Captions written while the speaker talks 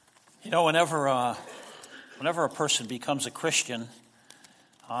You know, whenever a person becomes a Christian,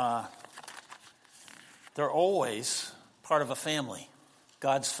 they're always part of a family,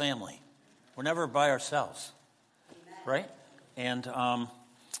 God's family. We're never by ourselves, right? And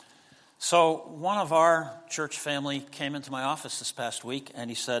so one of our church family came into my office this past week, and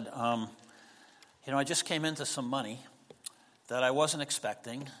he said, I just came into some money that I wasn't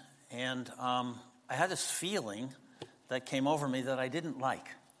expecting, and I had this feeling that came over me that I didn't like.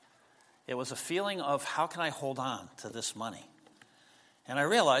 It was a feeling of how can I hold on to this money? And I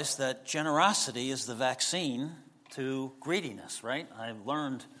realized that generosity is the vaccine to greediness, right? I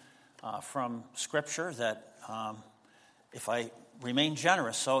learned from Scripture that if I remain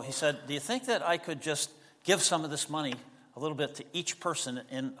generous. So he said, do you think that I could just give some of this money, a little bit, to each person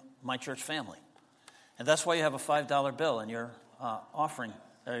in my church family? And that's why you have a $5 bill in your offering,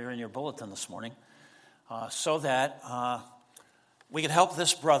 or in your bulletin this morning, so that we could help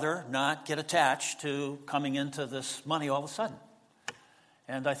this brother not get attached to coming into this money all of a sudden.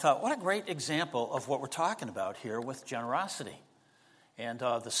 And I thought, what a great example of what we're talking about here with generosity and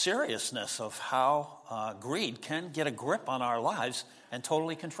the seriousness of how greed can get a grip on our lives and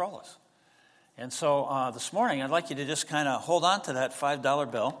totally control us. And so this morning, I'd like you to just kind of hold on to that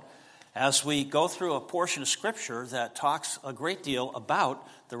 $5 bill as we go through a portion of Scripture that talks a great deal about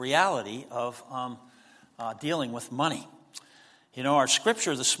the reality of dealing with money. You know, our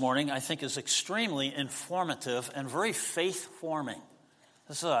Scripture this morning, I think, is extremely informative and very faith-forming.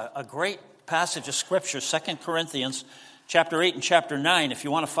 This is a great passage of Scripture, 2 Corinthians chapter 8 and chapter 9. If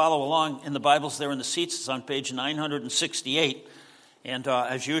you want to follow along in the Bibles there in the seats, it's on page 968. And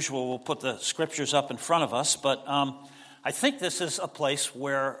as usual, we'll put the Scriptures up in front of us. But I think this is a place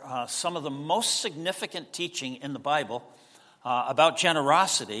where some of the most significant teaching in the Bible about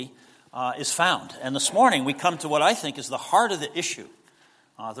generosity is found. And this morning we come to what I think is the heart of the issue,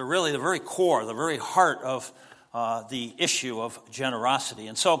 the very core, the very heart of the issue of generosity.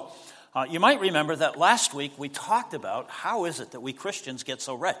 And so you might remember that last week we talked about how is it that we Christians get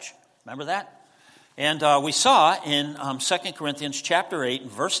so rich. Remember that? And we saw in 2 Corinthians chapter 8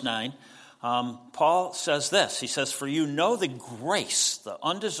 and verse 9, Paul says this. He says, "For you know the grace, the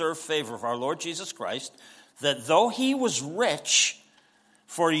undeserved favor of our Lord Jesus Christ, that though he was rich,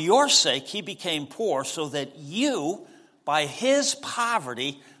 for your sake he became poor, so that you, by his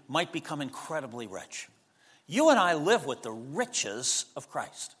poverty, might become incredibly rich." You and I live with the riches of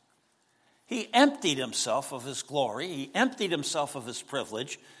Christ. He emptied himself of his glory. He emptied himself of his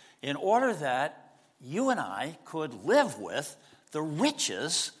privilege in order that you and I could live with the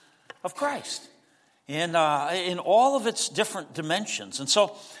riches of Christ in all of its different dimensions. And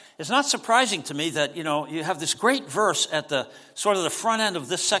so it's not surprising to me that, you have this great verse at the sort of the front end of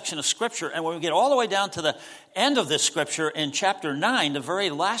this section of Scripture, and when we get all the way down to the end of this Scripture in chapter 9, the very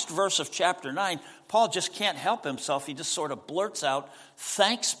last verse of chapter 9, Paul just can't help himself. He just sort of blurts out,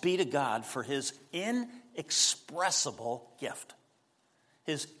 "Thanks be to God for his inexpressible gift."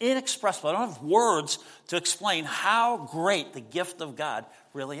 His inexpressible. I don't have words to explain how great the gift of God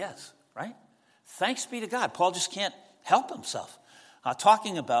really is, right? Thanks be to God. Paul just can't help himself.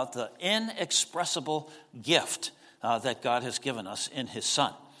 Talking about the inexpressible gift that God has given us in his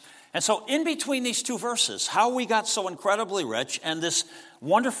Son. And so in between these two verses, how we got so incredibly rich and this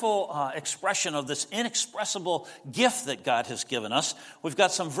wonderful expression of this inexpressible gift that God has given us, we've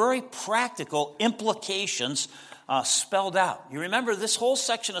got some very practical implications spelled out. You remember this whole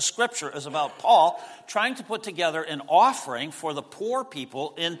section of Scripture is about Paul trying to put together an offering for the poor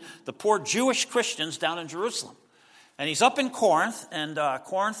people, the poor Jewish Christians down in Jerusalem. And he's up in Corinth, and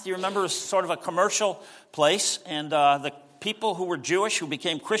Corinth, you remember, is sort of a commercial place, and the people who were Jewish, who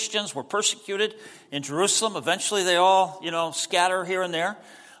became Christians, were persecuted in Jerusalem. Eventually they all, scatter here and there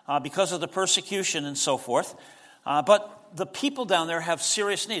because of the persecution and so forth. But the people down there have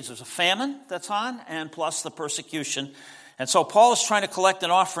serious needs. There's a famine that's on, and plus the persecution. And so Paul is trying to collect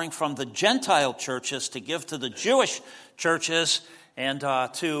an offering from the Gentile churches to give to the Jewish churches and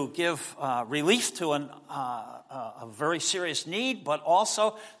to give relief to a very serious need, but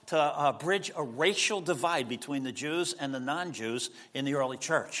also to bridge a racial divide between the Jews and the non-Jews in the early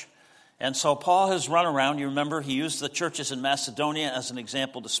church. And so Paul has run around. You remember he used the churches in Macedonia as an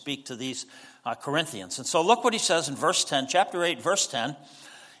example to speak to these Corinthians. And so look what he says in verse 10, chapter 8, verse 10.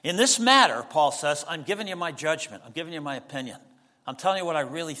 "In this matter," Paul says, "I'm giving you my judgment. I'm giving you my opinion. I'm telling you what I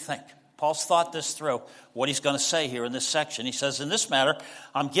really think." Paul's thought this through, what he's going to say here in this section. He says, "In this matter,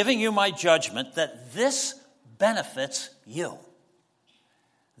 I'm giving you my judgment that this benefits you."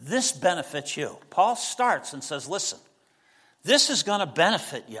 This benefits you. Paul starts and says, listen, this is going to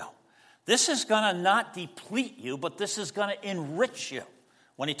benefit you. This is going to not deplete you, but this is going to enrich you.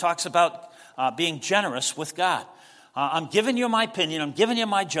 when he talks about being generous with God. I'm giving you my opinion. I'm giving you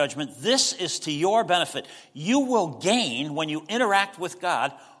my judgment. This is to your benefit. You will gain when you interact with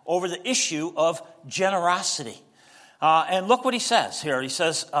God over the issue of generosity. And look what he says here. He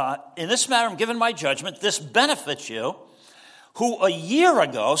says, in this matter, I'm giving my judgment. This benefits you, who a year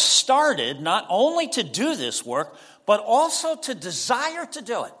ago started not only to do this work, but also to desire to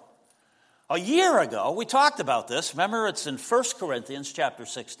do it. A year ago, we talked about this. Remember, it's in 1 Corinthians chapter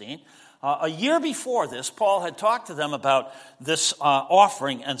 16. A year before this, Paul had talked to them about this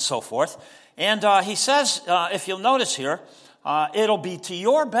offering and so forth. And he says, if you'll notice here, it'll be to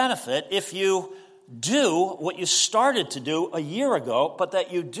your benefit if you do what you started to do a year ago, but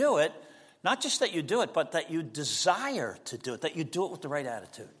that you do it, not just that you do it, but that you desire to do it, that you do it with the right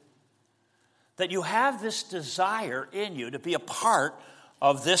attitude. That you have this desire in you to be a part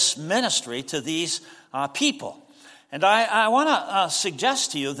of this ministry to these people. And I want to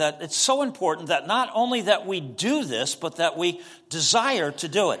suggest to you that it's so important that not only that we do this, but that we desire to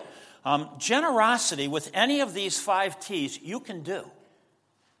do it. Generosity with any of these 5 T's you can do,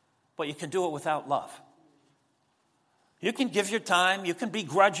 but you can do it without love. You can give your time, you can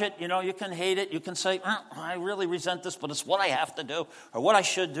begrudge it, you can hate it, you can say, I really resent this, but it's what I have to do, or what I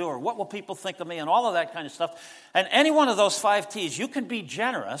should do, or what will people think of me, and all of that kind of stuff. And any one of those 5 T's, you can be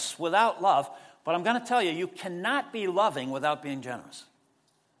generous without love, but I'm going to tell you, you cannot be loving without being generous.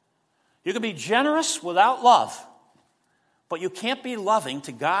 You can be generous without love, but you can't be loving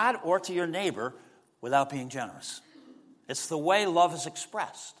to God or to your neighbor without being generous. It's the way love is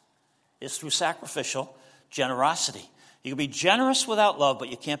expressed. It's through sacrificial generosity. You can be generous without love, but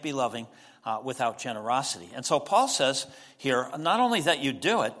you can't be loving without generosity. And so Paul says here, not only that you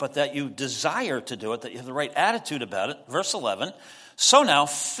do it, but that you desire to do it, that you have the right attitude about it. Verse 11, so now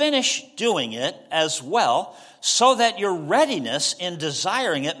finish doing it as well, so that your readiness in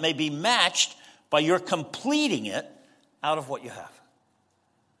desiring it may be matched by your completing it out of what you have.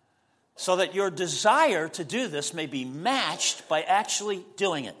 So that your desire to do this may be matched by actually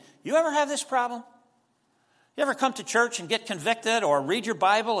doing it. You ever have this problem? You ever come to church and get convicted, or read your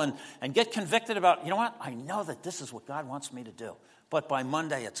Bible and get convicted about, you know what, I know that this is what God wants me to do, but by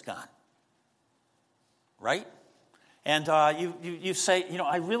Monday it's gone. Right? And you say,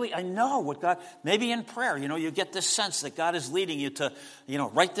 I know what God, maybe in prayer, you get this sense that God is leading you to,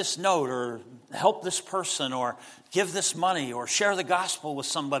 write this note or help this person or give this money or share the gospel with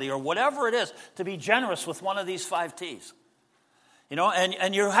somebody or whatever it is, to be generous with one of these 5 T's.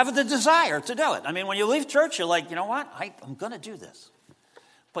 And you have the desire to do it. I mean, when you leave church, you're like, you know what, I'm going to do this.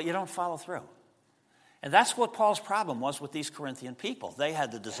 But you don't follow through. And that's what Paul's problem was with these Corinthian people. They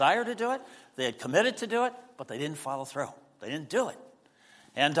had the desire to do it, they had committed to do it, but they didn't follow through. They didn't do it.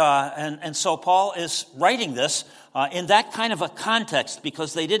 And so Paul is writing this in that kind of a context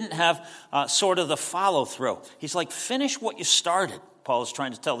because they didn't have sort of the follow through. He's like, finish what you started, Paul is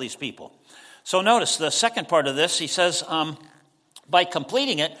trying to tell these people. So notice the second part of this, he says, by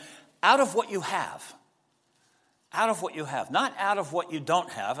completing it out of what you have. Out of what you have, not out of what you don't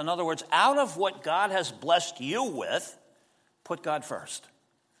have. In other words, out of what God has blessed you with, put God first.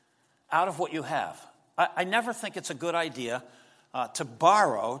 Out of what you have. I never think it's a good idea to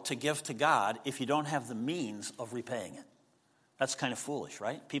borrow to give to God if you don't have the means of repaying it. That's kind of foolish,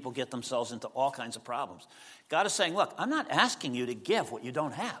 right? People get themselves into all kinds of problems. God is saying, look, I'm not asking you to give what you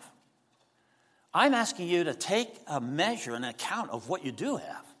don't have. I'm asking you to take a measure, an account of what you do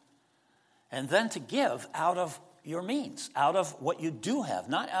have, and then to give out of your means, out of what you do have,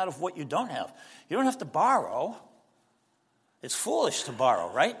 not out of what you don't have. You don't have to borrow. It's foolish to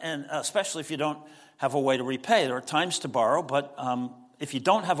borrow, right? And especially if you don't have a way to repay. There are times to borrow, but if you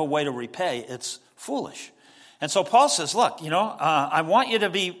don't have a way to repay, it's foolish. And so Paul says, look, I want you to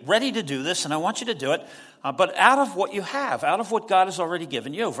be ready to do this, and I want you to do it, but out of what you have, out of what God has already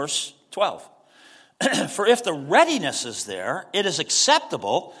given you. Verse 12. For if the readiness is there, it is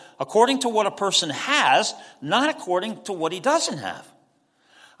acceptable according to what a person has, not according to what he doesn't have.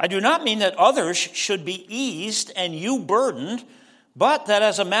 I do not mean that others should be eased and you burdened, but that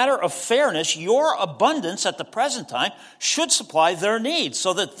as a matter of fairness, your abundance at the present time should supply their needs,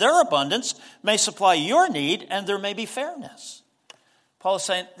 so that their abundance may supply your need and there may be fairness. Paul is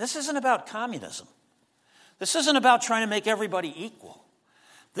saying, this isn't about communism. This isn't about trying to make everybody equal.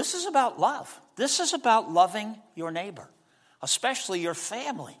 This is about love. This is about loving your neighbor, especially your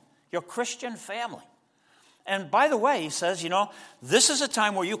family, your Christian family. And by the way, he says, this is a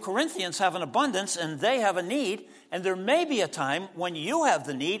time where you Corinthians have an abundance and they have a need, and there may be a time when you have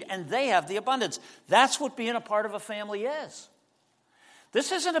the need and they have the abundance. That's what being a part of a family is.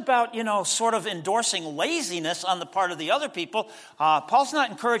 This isn't about, sort of endorsing laziness on the part of the other people. Paul's not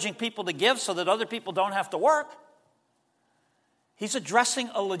encouraging people to give so that other people don't have to work. He's addressing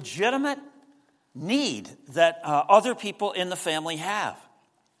a legitimate need that other people in the family have.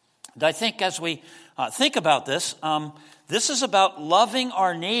 And I think as we think about this, this is about loving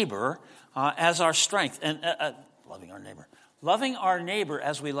our neighbor as our strength. And loving our neighbor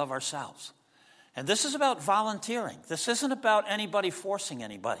as we love ourselves. And this is about volunteering. This isn't about anybody forcing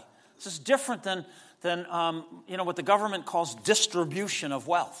anybody. This is different than what the government calls distribution of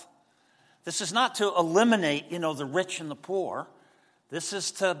wealth. This is not to eliminate, the rich and the poor. This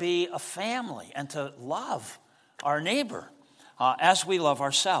is to be a family and to love our neighbor as we love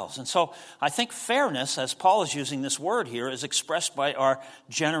ourselves. And so I think fairness, as Paul is using this word here, is expressed by our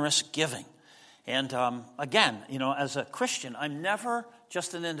generous giving. And again, as a Christian, I'm never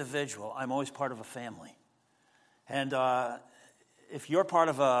just an individual. I'm always part of a family. And if you're part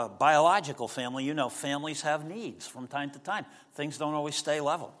of a biological family, families have needs from time to time. Things don't always stay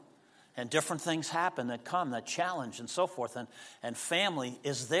level. And different things happen that come, that challenge and so forth. And family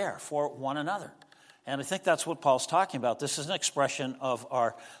is there for one another. And I think that's what Paul's talking about. This is an expression of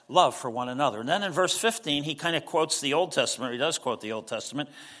our love for one another. And then in verse 15, he kind of quotes the Old Testament. He does quote the Old Testament.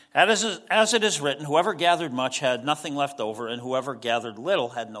 As it is written, whoever gathered much had nothing left over, and whoever gathered little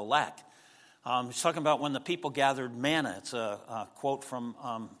had no lack. He's talking about when the people gathered manna. It's a quote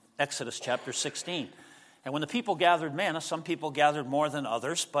from Exodus chapter 16. And when the people gathered manna, some people gathered more than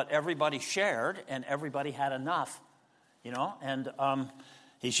others, but everybody shared, and everybody had enough. And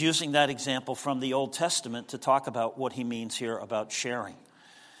he's using that example from the Old Testament to talk about what he means here about sharing.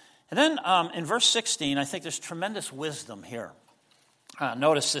 And then in verse 16, I think there's tremendous wisdom here.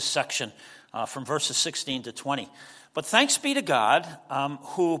 Notice this section from verses 16 to 20. But thanks be to God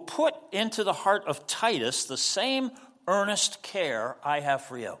who put into the heart of Titus the same earnest care I have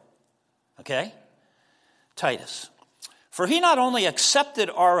for you. Okay? Titus. For he not only accepted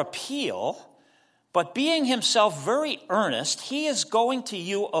our appeal, but being himself very earnest, he is going to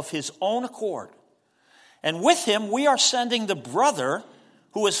you of his own accord. And with him we are sending the brother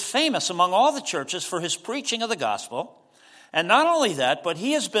who is famous among all the churches for his preaching of the gospel. And not only that, but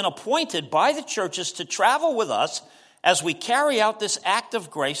he has been appointed by the churches to travel with us as we carry out this act of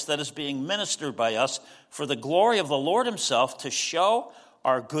grace that is being ministered by us for the glory of the Lord himself to show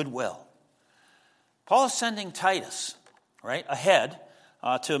our goodwill. Paul is sending Titus, ahead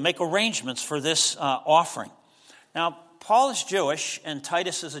to make arrangements for this offering. Now, Paul is Jewish and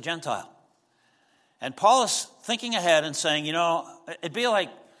Titus is a Gentile. And Paul is thinking ahead and saying, it'd be like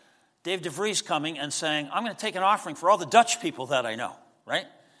Dave DeVries coming and saying, I'm going to take an offering for all the Dutch people that I know, right?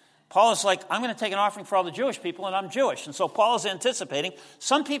 Paul is like, I'm going to take an offering for all the Jewish people, and I'm Jewish. And so Paul is anticipating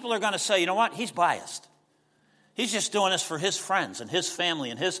some people are going to say, you know what, he's biased. He's just doing this for his friends and his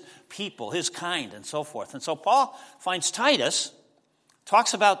family and his people, his kind, and so forth. And so Paul finds Titus,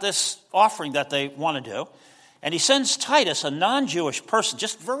 talks about this offering that they want to do, and he sends Titus, a non-Jewish person,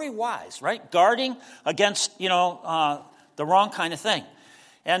 just very wise, right? Guarding against, the wrong kind of thing.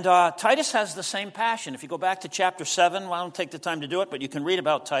 And Titus has the same passion. If you go back to chapter 7, well, I don't take the time to do it, but you can read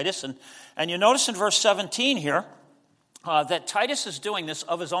about Titus. And you notice in verse 17 here that Titus is doing this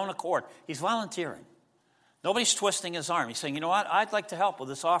of his own accord. He's volunteering. Nobody's twisting his arm. He's saying, you know what, I'd like to help with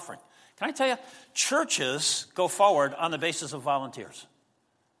this offering. Can I tell you, churches go forward on the basis of volunteers,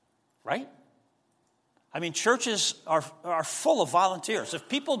 right? I mean, churches are full of volunteers. If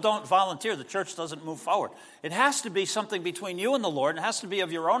people don't volunteer, the church doesn't move forward. It has to be something between you and the Lord. It has to be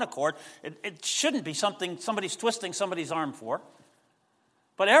of your own accord. It shouldn't be something somebody's twisting somebody's arm for.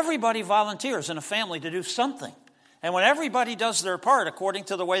 But everybody volunteers in a family to do something. And when everybody does their part, according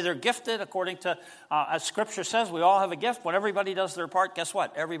to the way they're gifted, according to, as Scripture says, we all have a gift. When everybody does their part, guess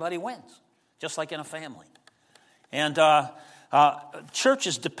what? Everybody wins, just like in a family. And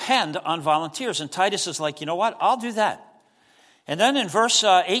churches depend on volunteers. And Titus is like, you know what? I'll do that. And then in verse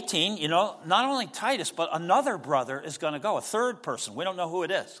 18, not only Titus, but another brother is going to go, a third person. We don't know who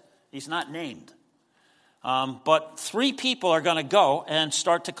it is. He's not named. But 3 people are going to go and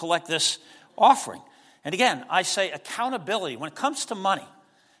start to collect this offering. And again, I say accountability. When it comes to money,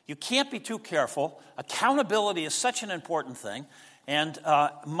 you can't be too careful. Accountability is such an important thing. And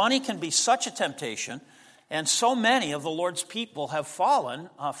money can be such a temptation. And so many of the Lord's people have fallen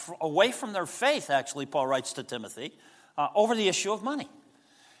away from their faith, actually, Paul writes to Timothy, over the issue of money.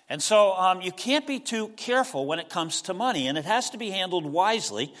 And so you can't be too careful when it comes to money. And it has to be handled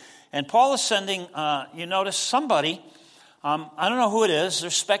wisely. And Paul is sending, you notice, somebody. I don't know who it is.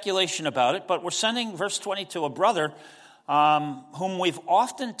 There's speculation about it. But we're sending, verse 22, a brother whom we've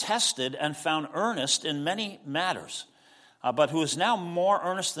often tested and found earnest in many matters. but who is now more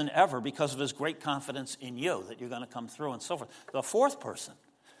earnest than ever because of his great confidence in you, that you're going to come through and so forth. The fourth person.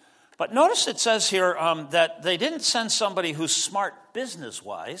 But notice it says here that they didn't send somebody who's smart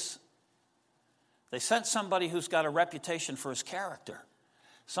business-wise. They sent somebody who's got a reputation for his character.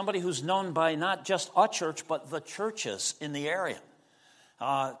 Somebody who's known by not just a church, but the churches in the area.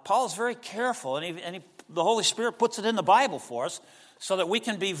 Paul is very careful, and the Holy Spirit puts it in the Bible for us so that we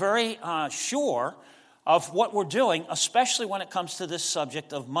can be very sure of what we're doing, especially when it comes to this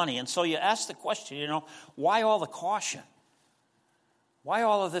subject of money. And so you ask the question, why all the caution? Why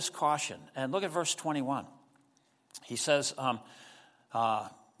all of this caution? And look at verse 21. He says,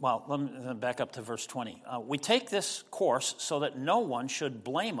 let me back up to verse 20. We take this course so that no one should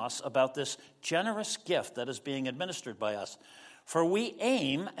blame us about this generous gift that is being administered by us. For we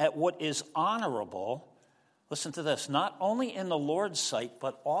aim at what is honorable, listen to this, not only in the Lord's sight,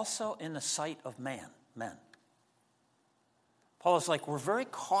 but also in the sight of men. Paul is like, we're very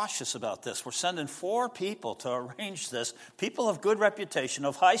cautious about this. We're sending 4 people to arrange this, people of good reputation,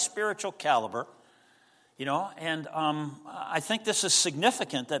 of high spiritual caliber, and I think this is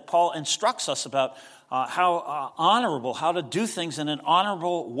significant that Paul instructs us about how honorable, how to do things in an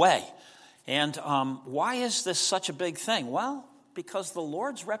honorable way. And why is this such a big thing? Well, because the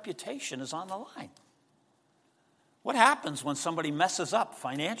Lord's reputation is on the line. What happens when somebody messes up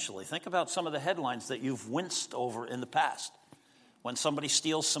financially? Think about some of the headlines that you've winced over in the past. When somebody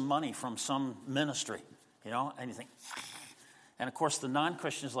steals some money from some ministry, and you think, and of course the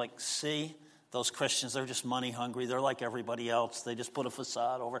non-Christian is like, see, those Christians, they're just money hungry. They're like everybody else. They just put a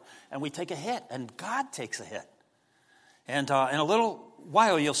facade over. And we take a hit, and God takes a hit. And in a little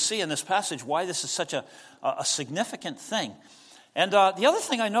while, you'll see in this passage why this is such a significant thing. And the other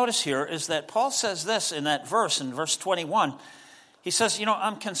thing I notice here is that Paul says this in that verse, in verse 21. He says,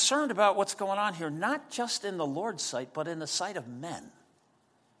 I'm concerned about what's going on here, not just in the Lord's sight, but in the sight of men.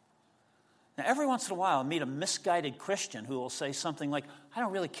 Now, every once in a while, I meet a misguided Christian who will say something like, I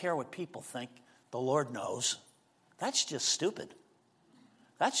don't really care what people think. The Lord knows. That's just stupid.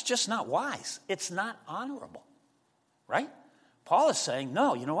 That's just not wise. It's not honorable, right? Paul is saying,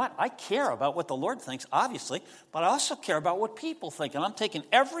 no, you know what? I care about what the Lord thinks, obviously, but I also care about what people think, and I'm taking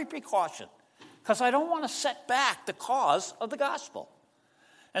every precaution because I don't want to set back the cause of the gospel.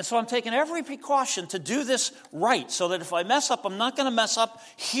 And so I'm taking every precaution to do this right so that if I mess up, I'm not going to mess up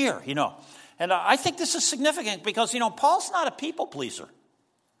here, And I think this is significant because, Paul's not a people pleaser.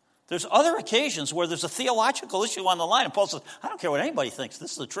 There's other occasions where there's a theological issue on the line, and Paul says, I don't care what anybody thinks.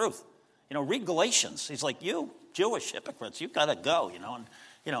 This is the truth. Read Galatians. He's like, you Jewish hypocrites, you've got to go,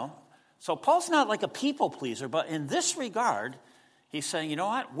 So Paul's not like a people pleaser, but in this regard, he's saying, you know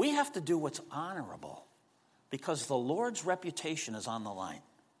what? We have to do what's honorable because the Lord's reputation is on the line.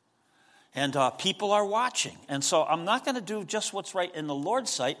 And people are watching. And so I'm not going to do just what's right in the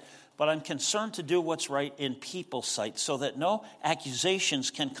Lord's sight, but I'm concerned to do what's right in people's sight so that no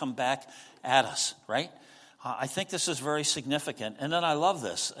accusations can come back at us, right? I think this is very significant. And then I love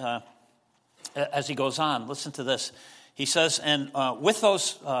this. As he goes on, listen to this. He says, and with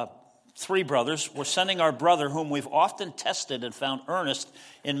those 3 brothers, we're sending our brother whom we've often tested and found earnest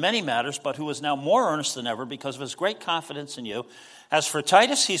in many matters, but who is now more earnest than ever because of his great confidence in you. As for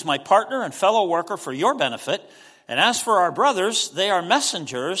Titus, he's my partner and fellow worker for your benefit. And as for our brothers, they are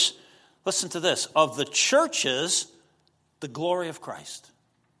messengers, listen to this, of the churches, the glory of Christ.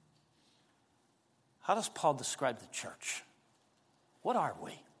 How does Paul describe the church? What are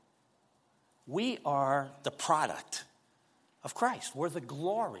we? We are the product of Christ. We're the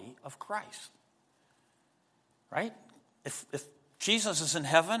glory of Christ. Right? If Jesus is in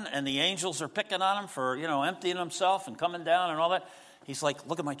heaven and the angels are picking on him for, emptying himself and coming down and all that, he's like,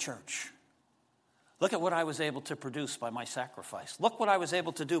 look at my church. Look at what I was able to produce by my sacrifice. Look what I was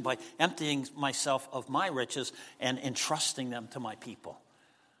able to do by emptying myself of my riches and entrusting them to my people.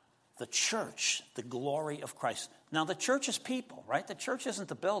 The church, the glory of Christ. Now, the church is people, right? The church isn't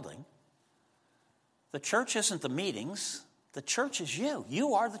the building. The church isn't the meetings. The church is you.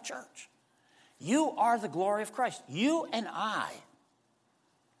 You are the church. You are the glory of Christ. You and I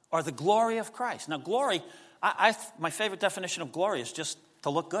are the glory of Christ. Now, glory, my favorite definition of glory is just to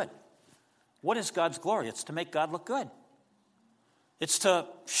look good. What is God's glory? It's to make God look good. It's to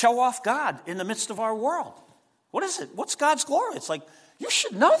show off God in the midst of our world. What is it? What's God's glory? It's like, you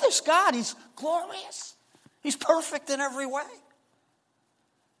should know this God. He's glorious. He's perfect in every way.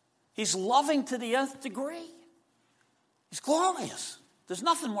 He's loving to the nth degree. He's glorious. There's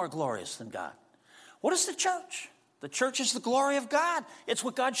nothing more glorious than God. What is the church? The church is the glory of God. It's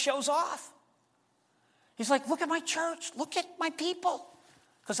what God shows off. He's like, look at my church. Look at my people.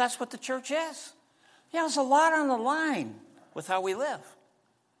 Because that's what the church is. There's a lot on the line. with how we live.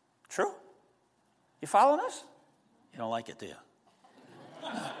 True? You following us? You don't like it, do you?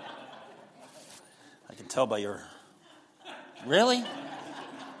 I can tell by your... Really?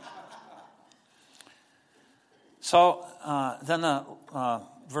 So then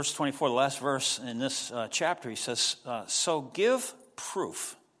verse 24, the last verse in this chapter, he says, so give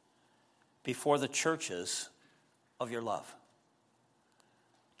proof before the churches of your love.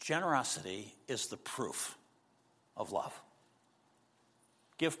 Generosity is the proof of love.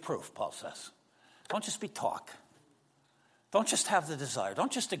 Give proof, Paul says. Don't just be talk. Don't just have the desire.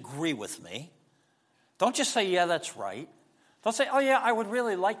 Don't just agree with me. Don't just say, yeah, that's right. Don't say, oh, yeah, I would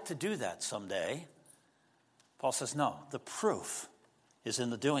really like to do that someday. Paul says, no, the proof is in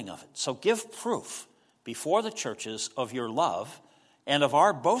the doing of it. So give proof before the churches of your love and of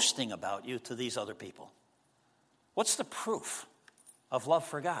our boasting about you to these other people. What's the proof of love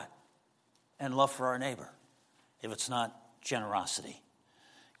for God and love for our neighbor if it's not generosity?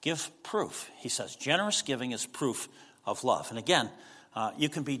 Give proof, he says. Generous giving is proof of love. And again, you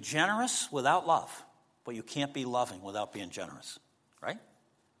can be generous without love, but you can't be loving without being generous, right?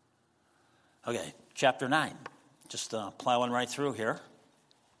 Okay, chapter 9. Just plowing right through here.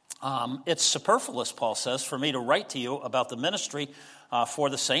 It's superfluous, Paul says, for me to write to you about the ministry for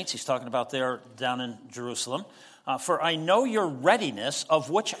the saints. He's talking about there down in Jerusalem. For I know your readiness,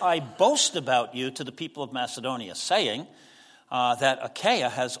 of which I boast about you to the people of Macedonia, saying that Achaia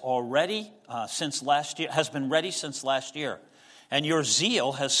has already has been ready since last year, and your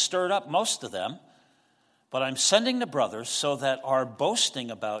zeal has stirred up most of them. But I'm sending the brothers so that our boasting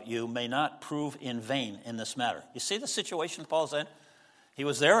about you may not prove in vain in this matter. You see the situation Paul's in? He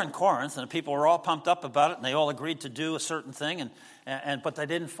was there in Corinth, and the people were all pumped up about it, and they all agreed to do a certain thing, but they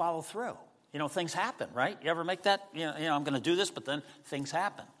didn't follow through. You know, things happen, right? You ever make that? You know, I'm going to do this, but then things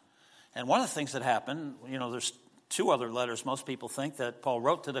happen. And one of the things that happened, you know, there's 2 other letters most people think that Paul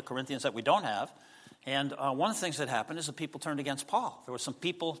wrote to the Corinthians that we don't have. And one of the things that happened is that people turned against Paul. There were some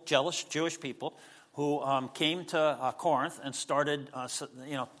people, jealous Jewish people, who came to Corinth and started,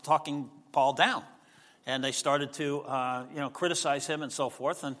 talking Paul down. And they started to, criticize him and so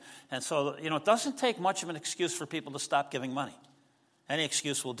forth. And so, it doesn't take much of an excuse for people to stop giving money. Any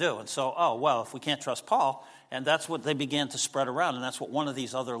excuse will do. And so, if we can't trust Paul, and that's what they began to spread around. And that's what one of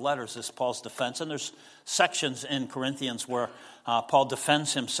these other letters is, Paul's defense. And there's sections in Corinthians where Paul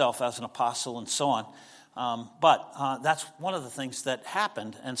defends himself as an apostle and so on. But that's one of the things that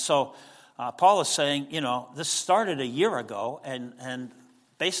happened. And so Paul is saying, this started a year ago, and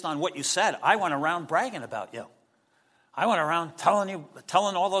based on what you said, I went around bragging about you. I went around telling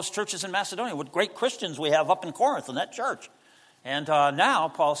all those churches in Macedonia what great Christians we have up in Corinth in that church. And now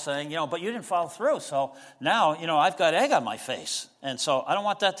Paul's saying, but you didn't follow through. So now, I've got egg on my face. And so I don't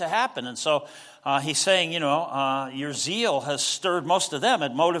want that to happen. And so he's saying, your zeal has stirred most of them.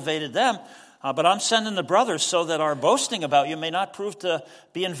 It motivated them. But I'm sending the brothers so that our boasting about you may not prove to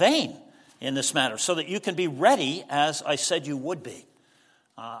be in vain in this matter, so that you can be ready as I said you would be.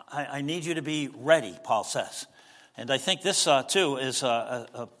 I need you to be ready, Paul says. And I think this, too, is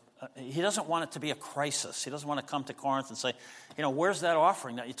he doesn't want it to be a crisis. He doesn't want to come to Corinth and say, where's that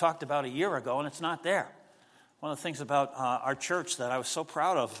offering that you talked about a year ago and it's not there? One of the things about our church that I was so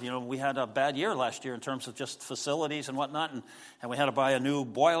proud of, we had a bad year last year in terms of just facilities and whatnot, and we had to buy a new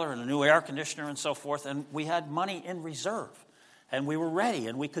boiler and a new air conditioner and so forth, and we had money in reserve. And we were ready,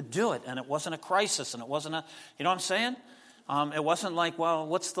 and we could do it, and it wasn't a crisis, and it wasn't you know what I'm saying? It wasn't like, well,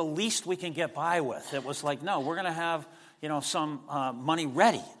 what's the least we can get by with? It was like, no, we're going to have, some money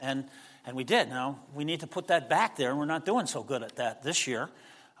ready, and we did. Now, we need to put that back there, and we're not doing so good at that this year.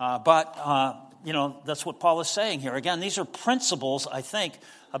 But that's what Paul is saying here. Again, these are principles, I think,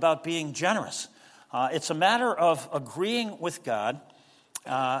 about being generous. It's a matter of agreeing with God,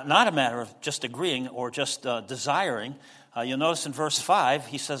 not a matter of just agreeing or just desiring. You'll notice in verse 5,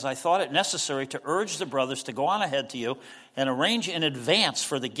 he says, I thought it necessary to urge the brothers to go on ahead to you and arrange in advance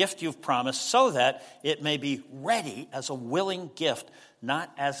for the gift you've promised so that it may be ready as a willing gift, not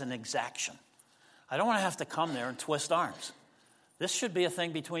as an exaction. I don't want to have to come there and twist arms. This should be a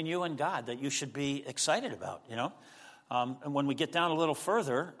thing between you and God that you should be excited about, And when we get down a little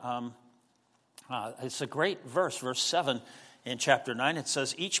further, it's a great verse, verse 7. In chapter 9, it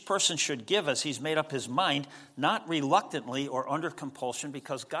says, each person should give as he's made up his mind, not reluctantly or under compulsion,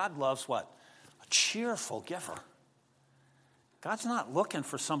 because God loves what? A cheerful giver. God's not looking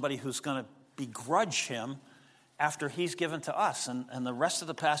for somebody who's going to begrudge him after he's given to us. And the rest of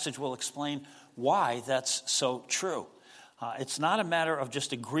the passage will explain why that's so true. It's not a matter of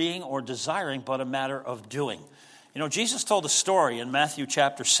just agreeing or desiring, but a matter of doing. Jesus told a story in Matthew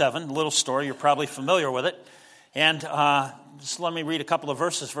chapter 7, a little story. You're probably familiar with it. And just let me read a couple of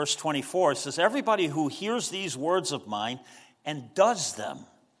verses. Verse 24, it says, everybody who hears these words of mine and does them.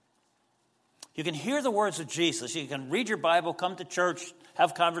 You can hear the words of Jesus. You can read your Bible, come to church,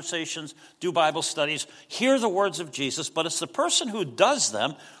 have conversations, do Bible studies, hear the words of Jesus, but it's the person who does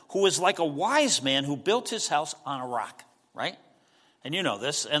them who is like a wise man who built his house on a rock, right? And you know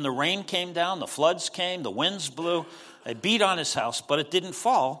this. And the rain came down, the floods came, the winds blew. They beat on his house, but it didn't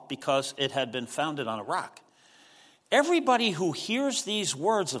fall because it had been founded on a rock. Everybody who hears these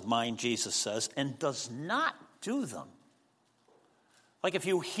words of mine, Jesus says, and does not do them. Like if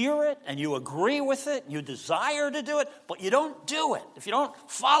you hear it and you agree with it, you desire to do it, but you don't do it. If you don't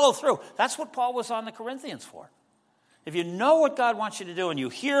follow through, that's what Paul was on the Corinthians for. If you know what God wants you to do and you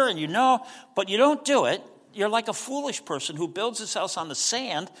hear and you know, but you don't do it, you're like a foolish person who builds his house on the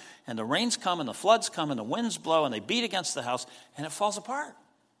sand, and the rains come and the floods come and the winds blow and they beat against the house and it falls apart.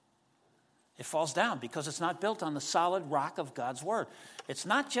 It falls down because it's not built on the solid rock of God's word. It's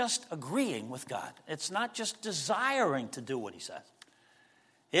not just agreeing with God. It's not just desiring to do what he says.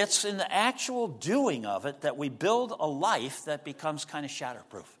 It's in the actual doing of it that we build a life that becomes kind of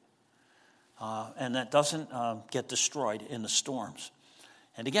shatterproof and that doesn't get destroyed in the storms.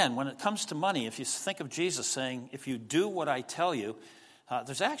 And again, when it comes to money, if you think of Jesus saying, if you do what I tell you,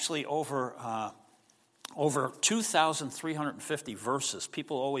 there's actually over 2,350 verses.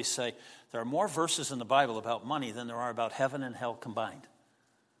 People always say there are more verses in the Bible about money than there are about heaven and hell combined.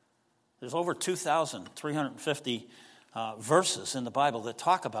 There's over 2,350 verses in the Bible that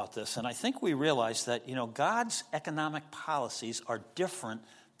talk about this. And I think we realize that, God's economic policies are different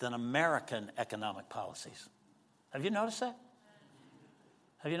than American economic policies. Have you noticed that?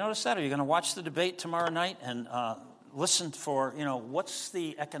 Have you noticed that? Are you going to watch the debate tomorrow night and listen for, what's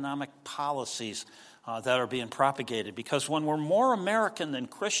the economic policies that are being propagated? Because when we're more American than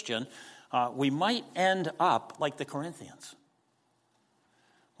Christian, we might end up like the Corinthians.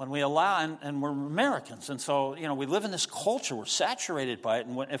 When we allow, and we're Americans, and so, we live in this culture, we're saturated by it,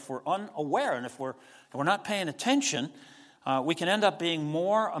 and if we're unaware and if we're not paying attention, we can end up being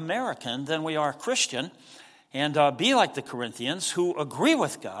more American than we are Christian, and be like the Corinthians who agree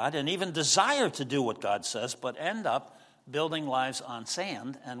with God and even desire to do what God says, but end up building lives on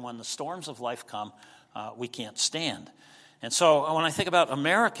sand, and when the storms of life come, we can't stand. And so when I think about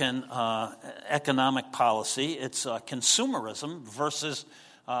American economic policy, it's consumerism versus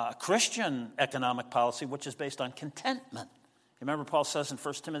Christian economic policy, which is based on contentment. You remember Paul says in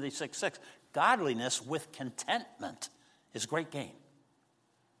 1 Timothy 6:6, godliness with contentment is great gain.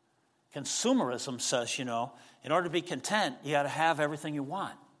 Consumerism says, in order to be content, you got to have everything you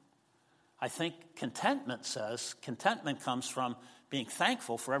want. I think contentment says contentment comes from being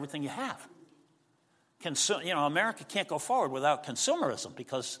thankful for everything you have. America can't go forward without consumerism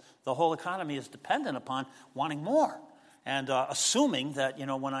because the whole economy is dependent upon wanting more and assuming that,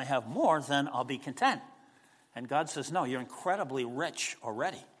 when I have more, then I'll be content. And God says, no, you're incredibly rich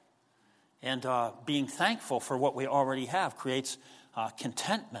already. And being thankful for what we already have creates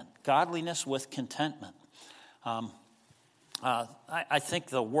contentment, godliness with contentment. I think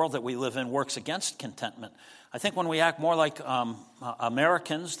the world that we live in works against contentment. I think when we act more like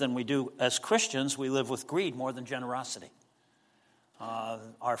Americans than we do as Christians, we live with greed more than generosity.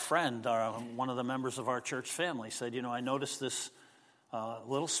 Our friend, one of the members of our church family said, I noticed this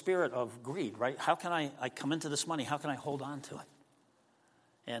little spirit of greed, right? How can I come into this money? How can I hold on to it?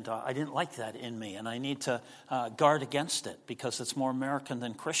 And I didn't like that in me, and I need to guard against it because it's more American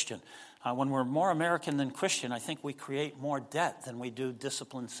than Christian. When we're more American than Christian, I think we create more debt than we do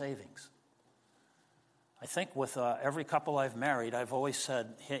disciplined savings. I think with every couple I've married, I've always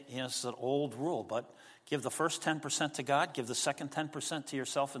said, it's an old rule, but give the first 10% to God, give the second 10% to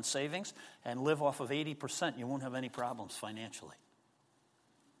yourself in savings, and live off of 80%. You won't have any problems financially.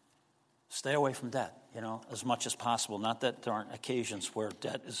 Stay away from debt, as much as possible. Not that there aren't occasions where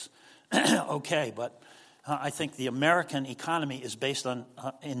debt is okay, but I think the American economy is based on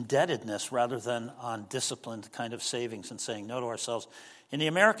indebtedness rather than on disciplined kind of savings and saying no to ourselves. In the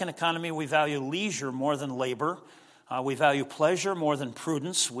American economy, we value leisure more than labor. We value pleasure more than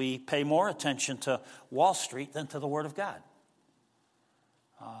prudence. We pay more attention to Wall Street than to the Word of God.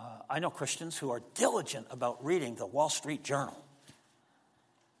 I know Christians who are diligent about reading the Wall Street Journal,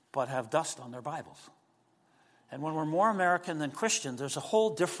 but have dust on their Bibles. And when we're more American than Christian, there's a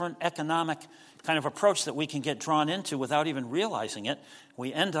whole different economic kind of approach that we can get drawn into without even realizing it.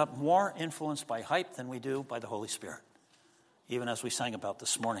 We end up more influenced by hype than we do by the Holy Spirit, even as we sang about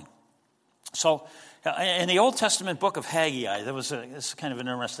this morning. So in the Old Testament book of Haggai, this is kind of an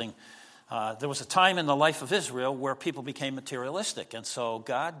interesting There was a time in the life of Israel where people became materialistic. And so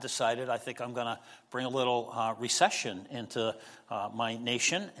God decided, I think I'm going to bring a little recession into my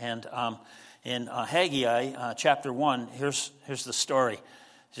nation. And in Haggai chapter 1, here's the story.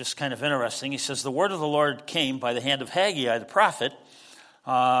 It's just kind of interesting. He says, the word of the Lord came by the hand of Haggai the prophet.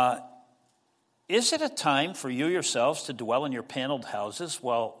 Is it a time for you yourselves to dwell in your paneled houses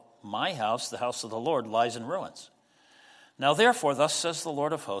while my house, the house of the Lord, lies in ruins? Now, therefore, thus says the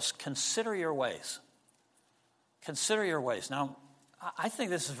Lord of hosts, consider your ways. Consider your ways. Now, I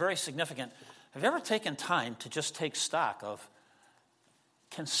think this is very significant. Have you ever taken time to just take stock of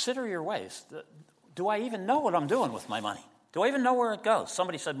consider your ways? Do I even know what I'm doing with my money? Do I even know where it goes?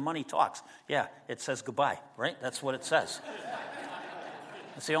 Somebody said money talks. Yeah, it says goodbye, right? That's what it says.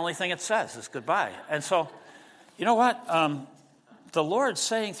 That's the only thing it says is goodbye. And so, you know what? The Lord's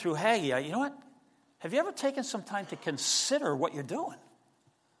saying through Haggai, you know what? Have you ever taken some time to consider what you're doing?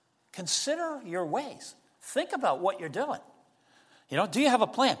 Consider your ways. Think about what you're doing. You know, do you have a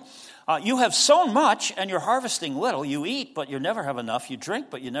plan? You have sown much and you're harvesting little. You eat, but you never have enough. You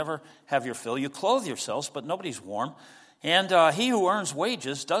drink, but you never have your fill. You clothe yourselves, but nobody's warm. And he who earns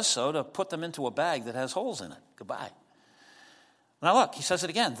wages does so to put them into a bag that has holes in it. Goodbye. Now look, he says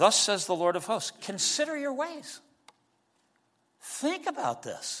it again. Thus says the Lord of hosts, consider your ways. Think about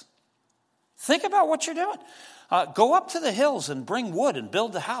this. Think about what you're doing. Go up to the hills and bring wood and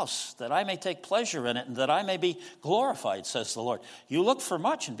build the house, that I may take pleasure in it and that I may be glorified, says the Lord. You looked for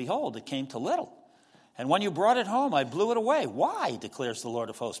much, and behold, it came to little. And when you brought it home, I blew it away. Why, declares the Lord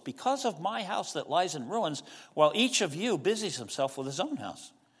of hosts? Because of my house that lies in ruins, while each of you busies himself with his own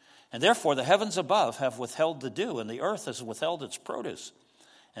house. And therefore the heavens above have withheld the dew, and the earth has withheld its produce.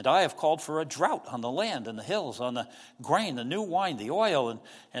 And I have called for a drought on the land and the hills, on the grain, the new wine, the oil,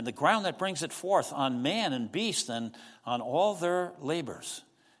 and the ground that brings it forth, on man and beast, and on all their labors.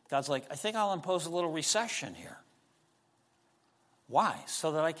 God's like, I think I'll impose a little recession here. Why?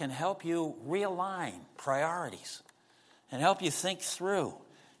 So that I can help you realign priorities and help you think through,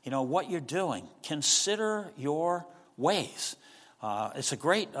 what you're doing. Consider your ways. It's a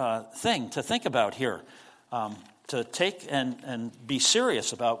great thing to think about here. To take and be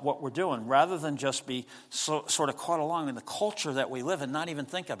serious about what we're doing rather than just be sort of caught along in the culture that we live in, not even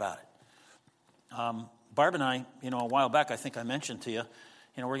think about it. Barb and I, a while back, I think I mentioned to you,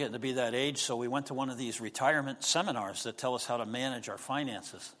 we're getting to be that age, so we went to one of these retirement seminars that tell us how to manage our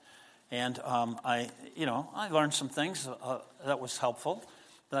finances. And I learned some things that was helpful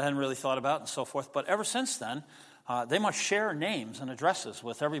that I hadn't really thought about and so forth. But ever since then, they must share names and addresses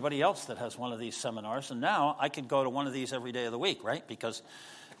with everybody else that has one of these seminars. And now I could go to one of these every day of the week, right? Because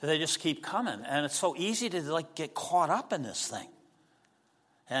they just keep coming. And it's so easy to get caught up in this thing.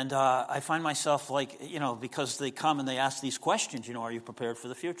 And I find myself because they come and they ask these questions, are you prepared for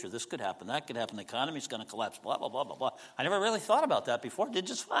the future? This could happen, that could happen, the economy's going to collapse, blah, blah, blah, blah, blah. I never really thought about that before. Did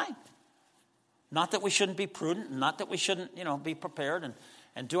just fine. Not that we shouldn't be prudent, not that we shouldn't, be prepared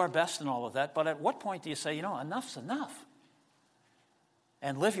and do our best and all of that. But at what point do you say, enough's enough?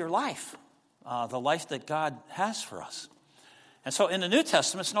 And live your life, the life that God has for us. And so in the New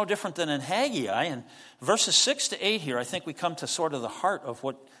Testament, it's no different than in Haggai. And verses 6 to 8 here, I think we come to sort of the heart of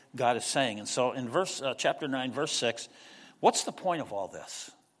what God is saying. And so in chapter 9, verse 6, what's the point of all this?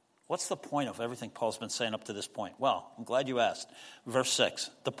 What's the point of everything Paul's been saying up to this point? Well, I'm glad you asked. Verse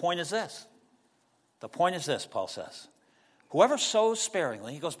 6, the point is this. The point is this, Paul says. Whoever sows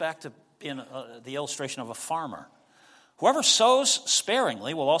sparingly, he goes back to being the illustration of a farmer. Whoever sows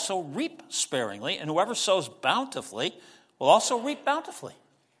sparingly will also reap sparingly, and whoever sows bountifully will also reap bountifully.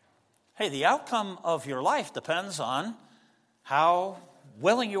 Hey, the outcome of your life depends on how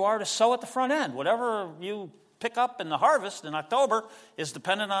willing you are to sow at the front end. Whatever you pick up in the harvest in October is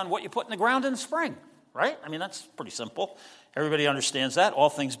dependent on what you put in the ground in the spring, right? I mean, that's pretty simple. Everybody understands that, all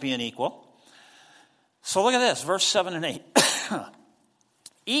things being equal. So look at this, verse 7 and 8.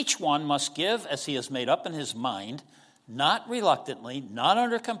 Each one must give as he has made up in his mind, not reluctantly, not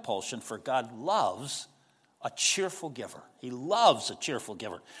under compulsion, for God loves a cheerful giver. He loves a cheerful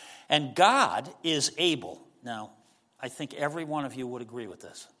giver. And God is able. Now, I think every one of you would agree with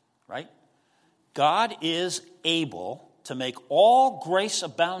this, right? God is able to make all grace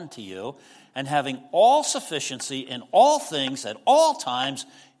abound to you, and having all sufficiency in all things at all times,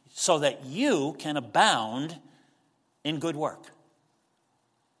 so that you can abound in good work.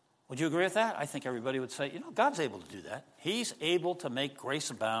 Would you agree with that? I think everybody would say, God's able to do that. He's able to make grace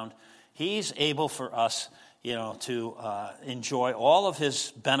abound. He's able for us, to enjoy all of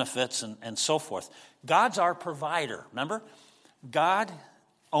his benefits and so forth. God's our provider. Remember? God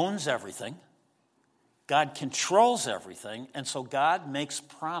owns everything. God controls everything, and so God makes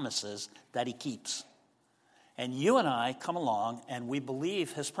promises that he keeps. And you and I come along and we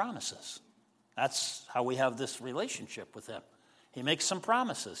believe his promises. That's how we have this relationship with him. He makes some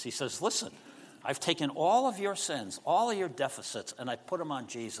promises. He says, listen, I've taken all of your sins, all of your deficits, and I put them on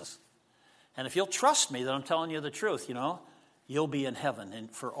Jesus. And if you'll trust me that I'm telling you the truth, you'll be in heaven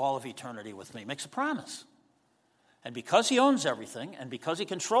and for all of eternity with me. He makes a promise. And because he owns everything and because he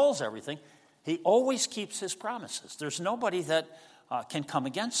controls everything, he always keeps his promises. There's nobody that can come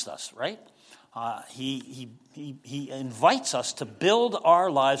against us, right? He invites us to build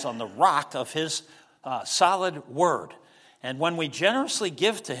our lives on the rock of his solid word. And when we generously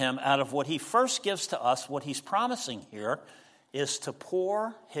give to him out of what he first gives to us, what he's promising here is to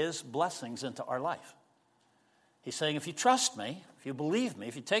pour his blessings into our life. He's saying, if you trust me, if you believe me,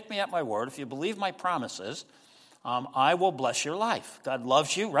 if you take me at my word, if you believe my promises, I will bless your life. God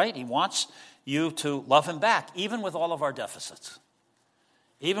loves you, right? He wants you to love him back, even with all of our deficits.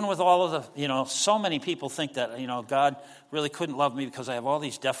 Even with all of the, so many people think that, God really couldn't love me because I have all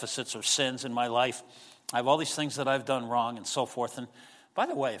these deficits or sins in my life. I have all these things that I've done wrong and so forth. And by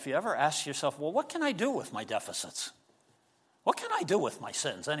the way, if you ever ask yourself, well, what can I do with my deficits? What can I do with my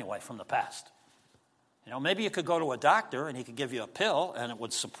sins anyway from the past? Maybe you could go to a doctor and he could give you a pill and it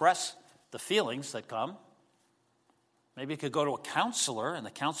would suppress the feelings that come. Maybe you could go to a counselor and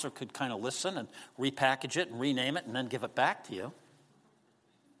the counselor could kind of listen and repackage it and rename it and then give it back to you.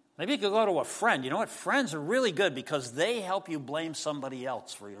 Maybe you could go to a friend. You know what? Friends are really good because they help you blame somebody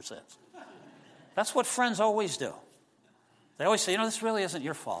else for your sins. That's what friends always do. They always say, this really isn't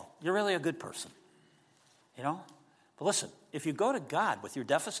your fault. You're really a good person. But listen, if you go to God with your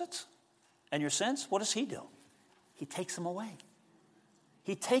deficits and your sins, what does he do? He takes them away.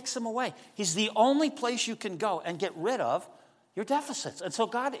 He takes them away. He's the only place you can go and get rid of your deficits. And so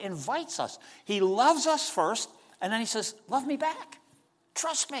God invites us. He loves us first, and then he says, love me back.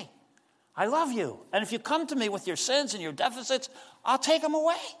 Trust me. I love you. And if you come to me with your sins and your deficits, I'll take them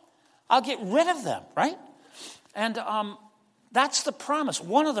away. I'll get rid of them, right? And that's the promise,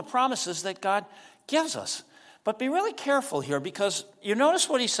 one of the promises that God gives us. But be really careful here because you notice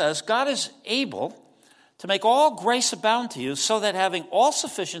what he says. God is able to make all grace abound to you so that having all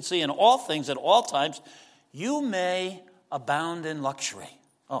sufficiency in all things at all times, you may abound in luxury.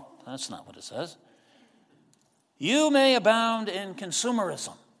 Oh, that's not what it says. You may abound in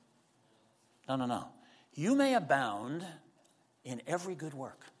consumerism. No. You may abound in every good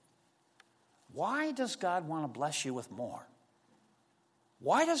work. Why does God want to bless you with more?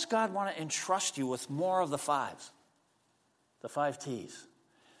 Why does God want to entrust you with more of the fives? The 5 T's.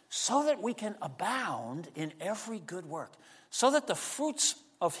 So that we can abound in every good work. So that the fruits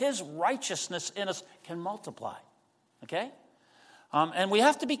of his righteousness in us can multiply. Okay? And we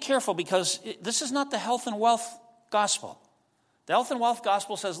have to be careful because this is not the health and wealth gospel. The health and wealth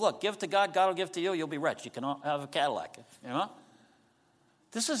gospel says, look, give to God, God will give to you, you'll be rich. You can have a Cadillac.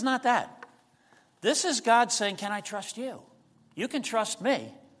 This is not that. This is God saying, can I trust you? You can trust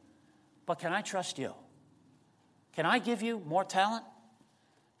me, but can I trust you? Can I give you more talent?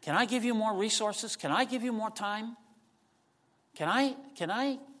 Can I give you more resources? Can I give you more time? Can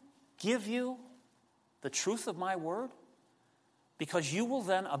I give you the truth of my word? Because you will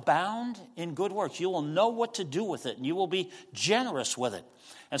then abound in good works. You will know what to do with it, and you will be generous with it.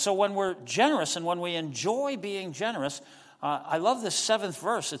 And so when we're generous and when we enjoy being generous, I love this 7th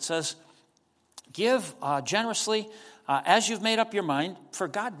verse. It says, give generously as you've made up your mind, for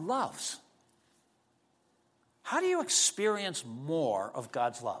God loves. How do you experience more of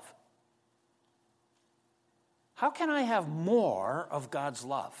God's love? How can I have more of God's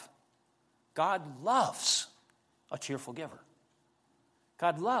love? God loves a cheerful giver.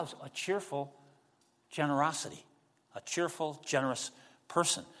 God loves a cheerful generosity, a cheerful, generous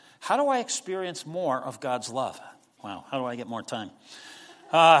person. How do I experience more of God's love? Wow, how do I get more time?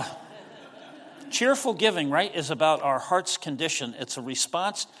 Cheerful giving, right, is about our heart's condition. It's a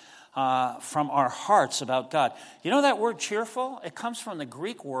response from our hearts about God. You know that word cheerful? It comes from the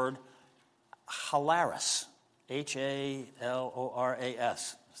Greek word hilaris, H-A-L-O-R-A-S,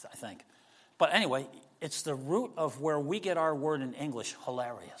 I think. But anyway, it's the root of where we get our word in English,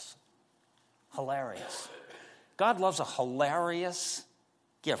 hilarious. Hilarious. God loves a hilarious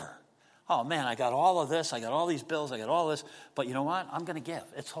giver. Oh, man, I got all of this. I got all these bills. I got all this. But you know what? I'm going to give.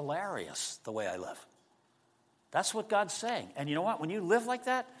 It's hilarious the way I live. That's what God's saying. And you know what? When you live like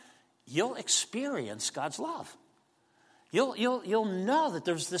that, you'll experience God's love. You'll know that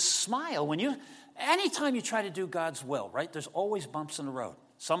there's this smile. Anytime you try to do God's will, right, there's always bumps in the road.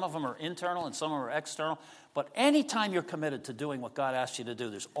 Some of them are internal and some of them are external. But anytime you're committed to doing what God asks you to do,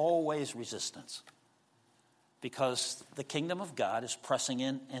 there's always resistance. because the kingdom of God is pressing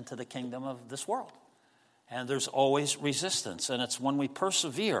into the kingdom of this world. And there's always resistance. And it's when we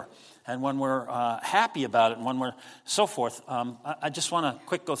persevere and when we're happy about it and when we're so forth. I just want to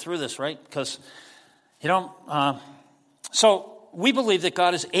quick go through this, right? Because, so we believe that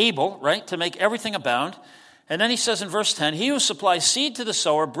God is able, right, to make everything abound. And then he says in verse 10, he who supplies seed to the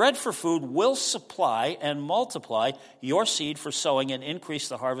sower, bread for food, will supply and multiply your seed for sowing and increase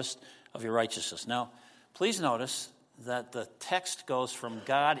the harvest of your righteousness. Now, please notice that the text goes from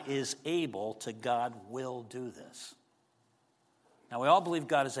God is able to God will do this. Now, we all believe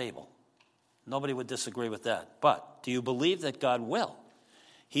God is able. Nobody would disagree with that. But do you believe that God will?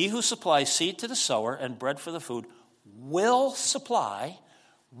 He who supplies seed to the sower and bread for the food will supply,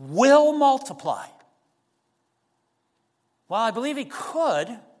 will multiply. Well, I believe he could.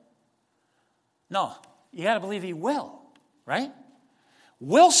 No, you got to believe he will, right?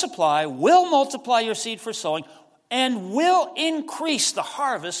 Will supply, will multiply your seed for sowing, and will increase the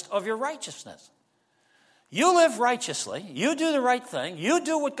harvest of your righteousness. You live righteously, you do the right thing, you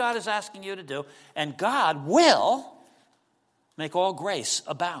do what God is asking you to do, and God will make all grace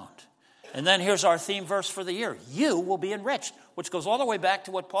abound. And then here's our theme verse for the year. You will be enriched, which goes all the way back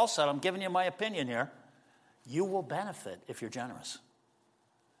to what Paul said. I'm giving you my opinion here. You will benefit if you're generous.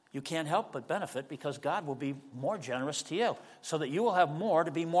 You can't help but benefit because God will be more generous to you so that you will have more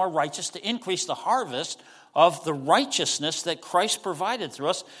to be more righteous, to increase the harvest of the righteousness that Christ provided through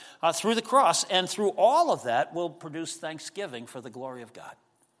us through the cross. And through all of that will produce thanksgiving for the glory of God.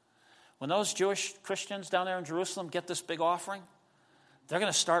 When those Jewish Christians down there in Jerusalem get this big offering, they're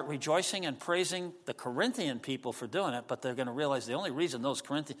going to start rejoicing and praising the Corinthian people for doing it, but they're going to realize the only reason those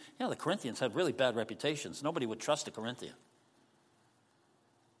the Corinthians had really bad reputations. Nobody would trust a Corinthian.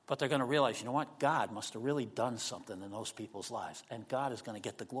 But they're going to realize, you know what? God must have really done something in those people's lives. And God is going to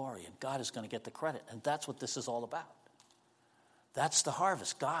get the glory. And God is going to get the credit. And that's what this is all about. That's the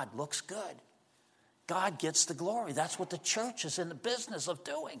harvest. God looks good. God gets the glory. That's what the church is in the business of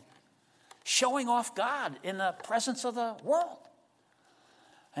doing. Showing off God in the presence of the world.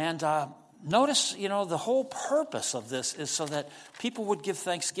 And notice, the whole purpose of this is so that people would give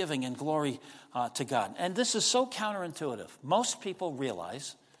thanksgiving and glory to God. And this is so counterintuitive. Most people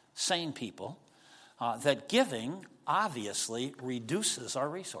realize, sane people, that giving obviously reduces our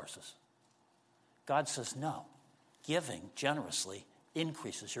resources. God says, no, giving generously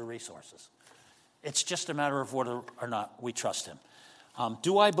increases your resources. It's just a matter of whether or not we trust him.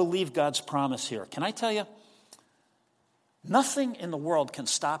 Do I believe God's promise here? Can I tell you, nothing in the world can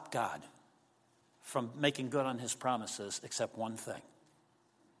stop God from making good on his promises except one thing: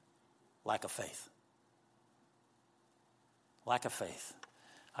 lack of faith. Lack of faith.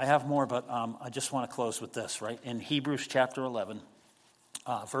 I have more, but I just want to close with this, right? In Hebrews chapter 11,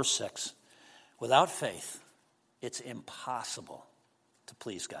 verse 6, without faith, it's impossible to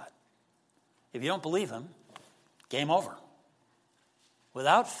please God. If you don't believe him, game over.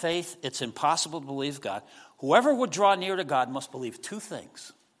 Without faith, it's impossible to believe God. Whoever would draw near to God must believe two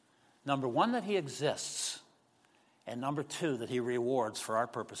things. Number one, that he exists. And number two, that he rewards, for our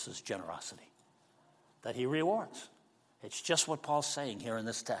purposes, generosity. That he rewards. It's just what Paul's saying here in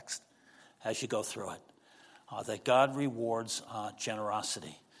this text as you go through it. That God rewards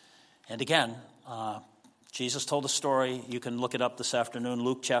generosity. And again, Jesus told a story. You can look it up this afternoon,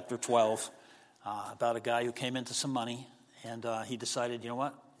 Luke chapter 12, about a guy who came into some money. And he decided, you know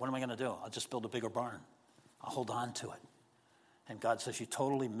what? What am I going to do? I'll just build a bigger barn. I'll hold on to it. And God says, you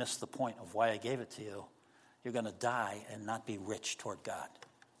totally missed the point of why I gave it to you. You're going to die and not be rich toward God.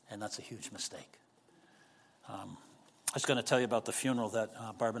 And that's a huge mistake. I was going to tell you about the funeral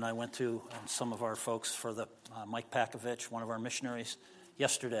that Barb and I went to, and some of our folks for the Mike Pakovich, one of our missionaries,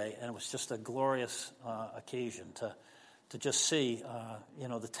 yesterday. And it was just a glorious occasion to just see,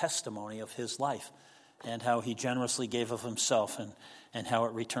 the testimony of his life and how he generously gave of himself and how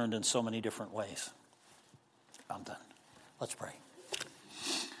it returned in so many different ways. I'm done. Let's pray.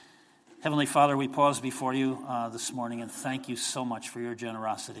 Heavenly Father, we pause before you this morning and thank you so much for your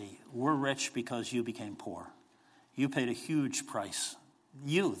generosity. We're rich because you became poor. You paid a huge price.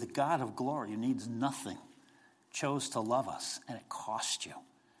 You, the God of glory, who needs nothing, chose to love us, and it cost you.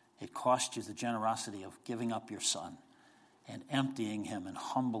 It cost you the generosity of giving up your son and emptying him and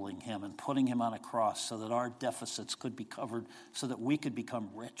humbling him and putting him on a cross so that our deficits could be covered, so that we could become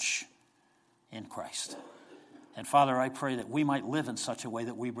rich in Christ. And Father, I pray that we might live in such a way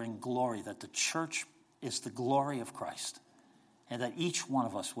that we bring glory, that the church is the glory of Christ, and that each one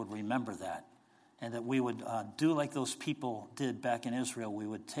of us would remember that, and that we would do like those people did back in Israel. We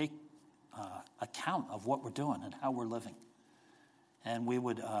would take account of what we're doing and how we're living. And we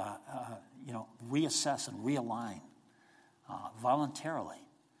would, reassess and realign voluntarily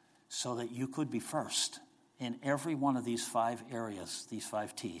so that you could be first in every one of these 5 areas, these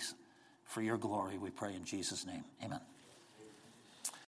 5 T's. For your glory, we pray in Jesus' name. Amen.